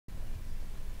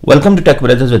Welcome to Tech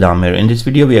Brothers with Amir. In this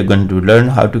video, we are going to learn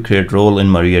how to create role in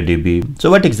MariaDB.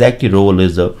 So what exactly role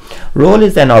is? Role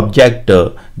is an object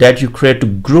that you create to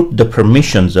group the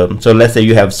permissions. So let's say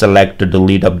you have select,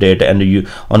 delete, update, and you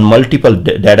on multiple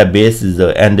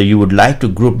databases, and you would like to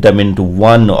group them into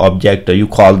one object. You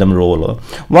call them role.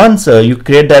 Once you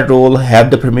create that role,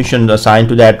 have the permission assigned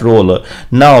to that role.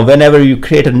 Now, whenever you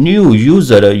create a new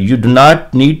user, you do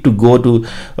not need to go to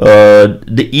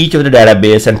each of the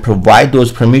database and provide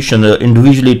those permissions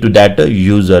individually to that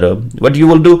user. What you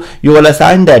will do, you will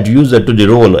assign that user to the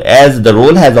role. As the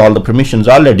role has all the permissions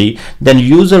already, then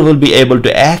user will be able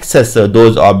to access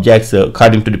those objects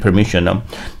according to the permission.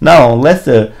 Now let's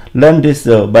learn this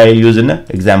by using an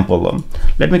example.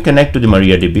 Let me connect to the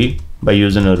MariaDB by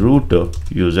using a root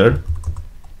user.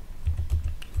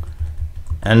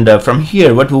 And from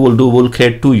here, what we will do, we'll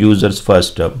create two users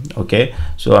first. Okay,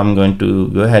 so I'm going to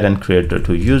go ahead and create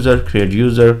two user, create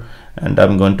user, and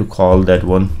I'm going to call that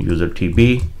one user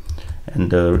TB,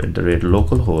 and at the rate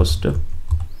localhost,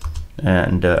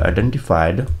 and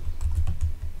identified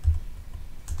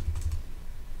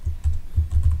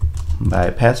by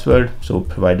password. So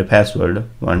provide the password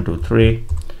 123,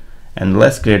 and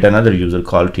let's create another user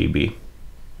called TB.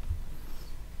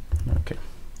 Okay.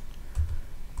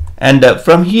 And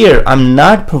from here, I'm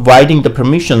not providing the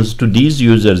permissions to these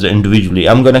users individually.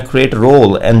 I'm going to create a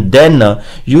role and then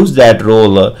use that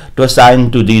role to assign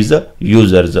to these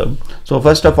users. So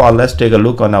first of all, let's take a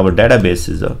look on our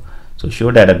databases. So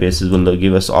show databases will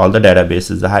give us all the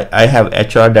databases. I have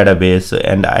HR database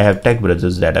and I have Tech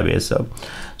Brothers database.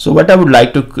 So what I would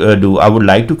like to do, I would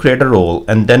like to create a role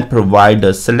and then provide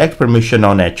a select permission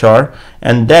on HR,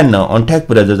 and then on Tech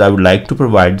Brothers I would like to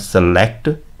provide select,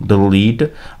 delete,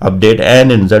 update,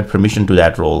 and insert permission to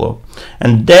that role.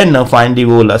 And then finally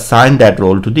we will assign that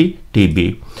role to the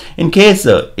TB. In case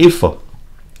if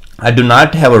I do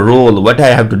not have a role, what I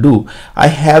have to do, I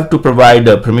have to provide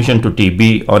permission to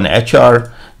TB on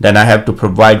HR, then I have to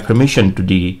provide permission to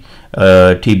the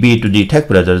TB to the Tech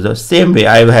Brothers. The same way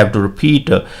I have to repeat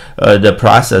the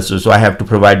process. So I have to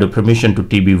provide the permission to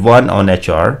TB1 on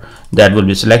HR, that will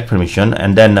be select permission,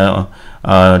 and then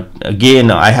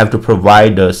again I have to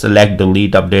provide select,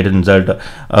 delete, update, and insert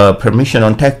permission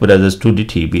on Tech Brothers to the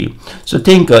TB. So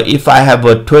think if I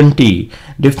have 20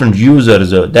 different users,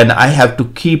 then I have to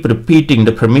keep repeating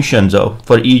the permissions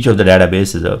for each of the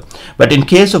databases. But in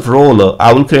case of role,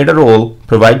 I will create a role,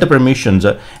 provide the permissions,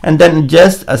 and then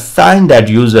just assign that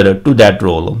user to that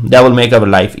role. That will make our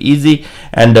life easy,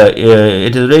 and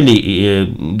it is really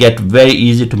get very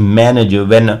easy to manage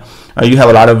when you have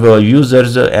a lot of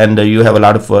users and you have a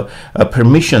lot of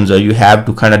permissions. You have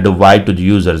to kind of divide to the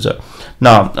users.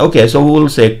 Now, okay, so we will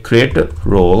say create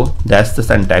role, that's the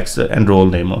syntax, and role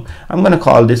name. I'm going to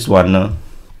call this one,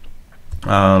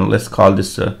 let's call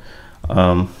this,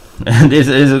 this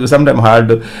is sometimes hard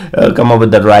to come up with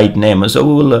the right name. So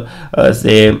we will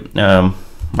say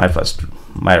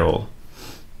my role,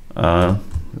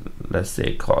 let's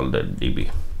say call the DB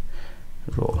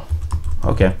role.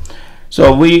 Okay,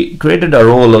 so we created a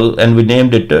role and we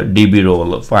named it DB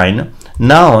role. Fine.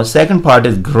 Now second part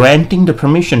is granting the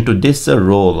permission to this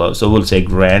role. So we'll say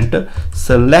grant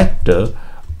select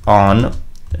on,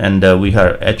 and we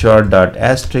have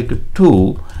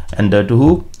HR.*2 and to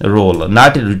who? Role,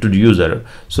 not to the user.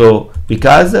 So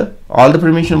because all the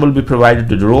permission will be provided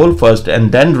to the role first,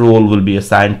 and then role will be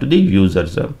assigned to the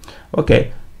users.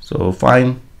 Okay, so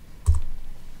fine,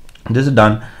 this is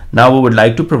done. Now we would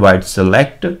like to provide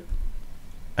select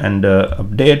and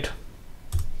update,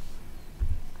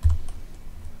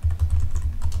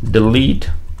 delete,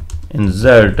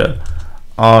 insert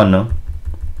on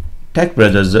Tech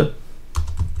Brothers,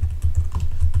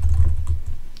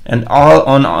 and all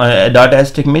on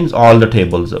 .asterisk means all the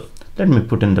tables. Let me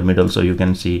put in the middle so you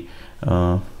can see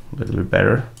a little bit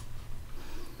better.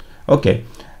 Okay,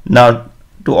 now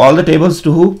to all the tables,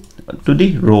 to who? To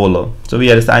the role. So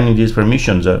we are assigning these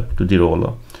permissions to the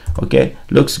role. Okay,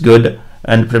 looks good,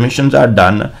 and permissions are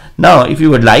done. Now if you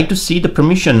would like to see the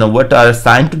permission of what are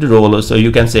assigned to the role, so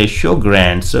you can say show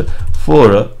grants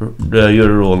for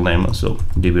your role name, so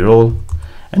DB role,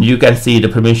 and you can see the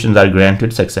permissions are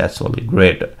granted successfully.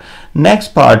 Great.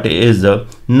 Next part is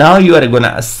now you are going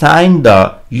to assign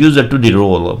the user to the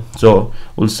role. So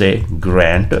we'll say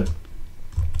grant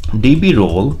DB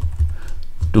role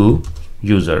to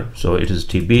user, so it is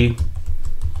TB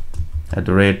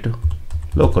 @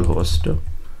 localhost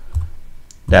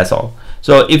That's all.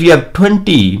 So if you have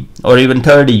 20 or even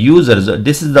 30 users,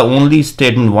 this is the only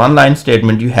statement, one line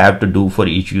statement you have to do for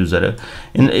each user.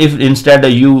 If instead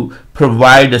you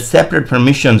provide separate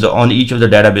permissions on each of the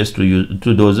database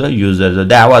to those users,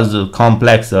 that was a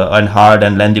complex and hard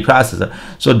and lengthy process.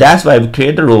 So that's why we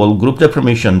create a role, group the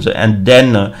permissions, and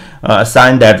then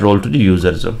assign that role to the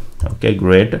users. Okay,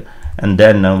 great. And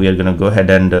then we are going to go ahead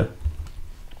and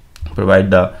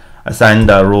assign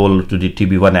the role to the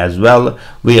TB1 as well.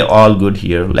 We are all good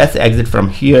here. Let's exit from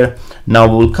here. Now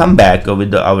we'll come back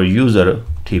with our user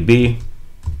TB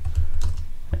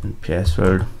and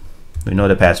password. We know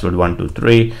the password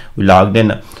 123. We logged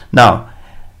in. Now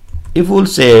if we'll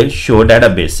say show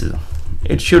databases,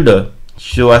 it should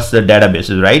show us the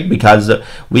databases, right? Because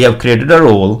we have created a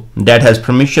role that has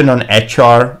permission on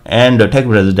HR and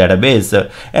TechBrothers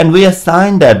database, and we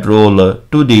assign that role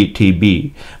to the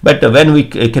TB. But when we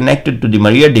connect it to the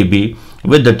MariaDB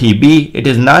with the TB, it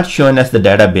is not showing us the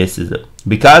databases,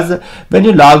 because when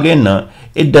you log in,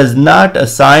 it does not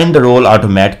assign the role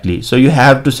automatically. So you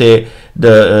have to say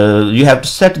you have to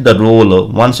set the role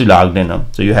once you logged in.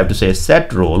 So you have to say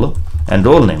set role and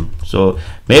role name. So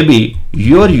maybe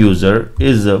your user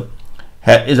is a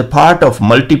part of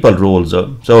multiple roles.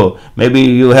 So maybe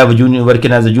you have a junior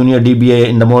working as a junior DBA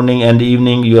in the morning, and the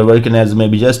evening you are working as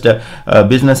maybe just a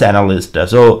business analyst.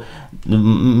 So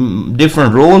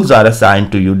different roles are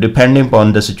assigned to you depending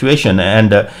upon the situation,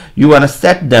 and you want to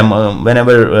set them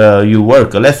whenever you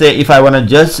work. Let's say if I want to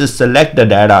just select the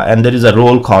data, and there is a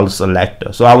role called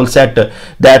select, so I will set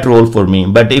that role for me.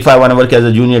 But if I want to work as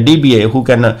a junior DBA who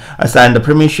can assign the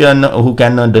permission, who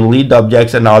can delete the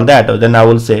objects and all that, then I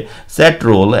will say set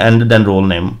role and then role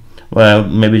name,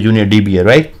 maybe junior DBA,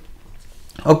 right?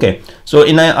 Okay, so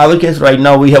in our case right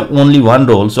now we have only one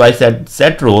role, so I said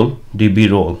set role DB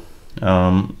role.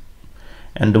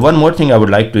 And one more thing I would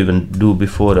like to even do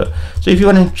before, so if you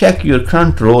want to check your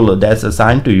current role that's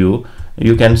assigned to you,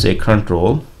 you can say current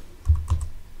role,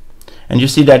 and you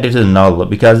see that it is null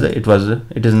because it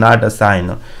is not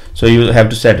assigned. So you have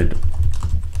to set it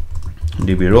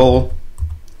DB role,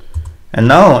 and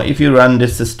now if you run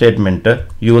this statement,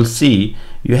 you will see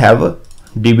you have a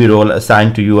DB role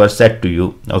assigned to you or set to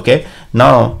you. Okay,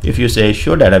 now if you say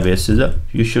show databases,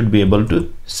 you should be able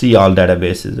to see all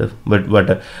databases,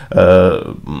 but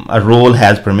a role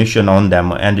has permission on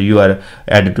them and you are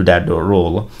added to that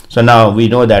role. So now we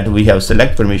know that we have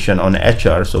select permission on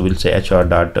HR, so we'll say HR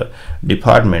dot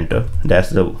department.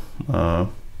 That's the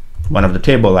one of the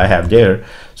table I have there.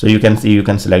 So you can see, you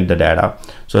can select the data.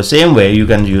 So same way you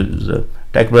can use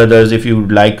TechBrothers if you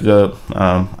like.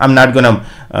 I'm not gonna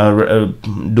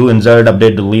do insert,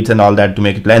 update, delete and all that to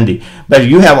make it lengthy, but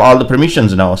you have all the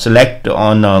permissions now. Select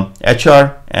on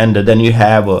HR, and then you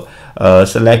have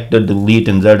select, delete,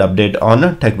 insert, update on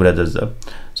TechBrothers.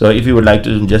 So if you would like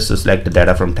to just select the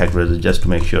data from TechBrothers, just to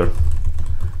make sure,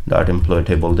 dot employee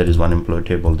table, there is one employee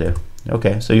table there.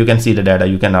 Okay, so you can see the data.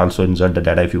 You can also insert the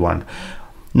data if you want.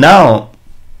 Now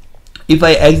if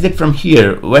I exit from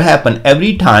here, what happened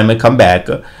every time I come back?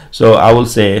 So I will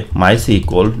say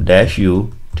MySQL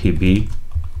 -u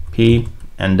tbp,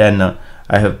 and then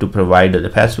I have to provide the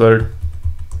password.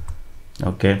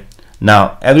 Okay,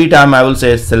 now every time I will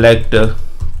say select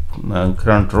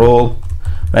current role.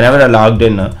 Whenever I logged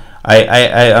in,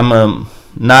 I am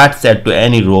not set to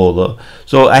any role,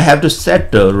 so I have to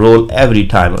set the role every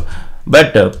time.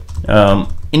 But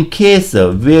in case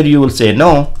where you will say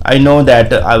no, I know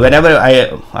that whenever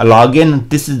I log in,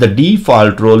 this is the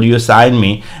default role you assign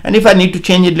me, and if I need to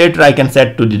change it later, I can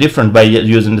set to the different by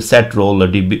using the set role or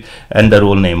DB and the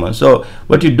role name. So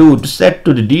what you do to set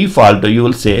to the default, you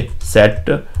will say set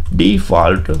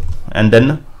default and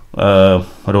then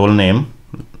role name.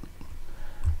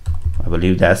 I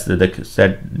believe that's the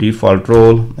set default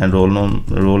role and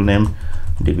role name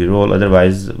DB role,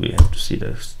 otherwise we have to see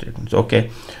the statements. Okay,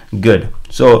 good.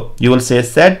 So you will say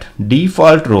set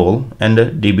default role and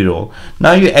DB role.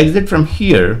 Now you exit from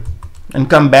here and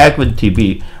come back with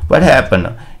TB. What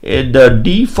happened? The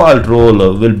default role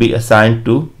will be assigned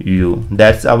to you.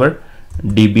 That's our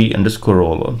DB underscore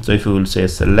role. So if you will say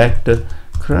select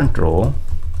current role,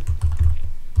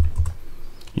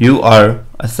 you are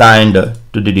assigned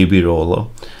to the DB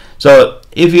role. So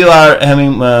if you are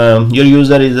having your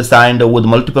user is assigned with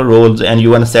multiple roles and you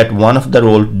want to set one of the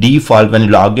role default when you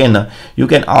log in, you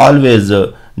can always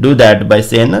do that by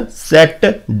saying set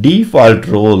default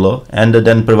role and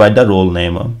then provide the role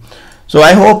name. So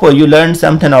I hope you learned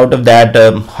something out of that,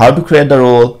 how to create the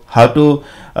role, how to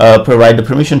provide the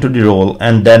permission to the role,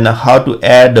 and then how to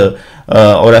add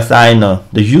or assign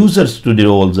the users to the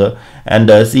roles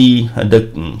and see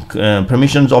the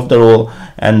permissions of the role.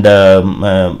 And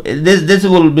this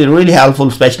will be really helpful,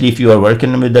 especially if you are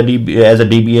working with the DB as a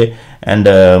DBA. And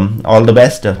all the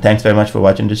best. Thanks very much for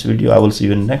watching this video. I will see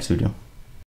you in the next video.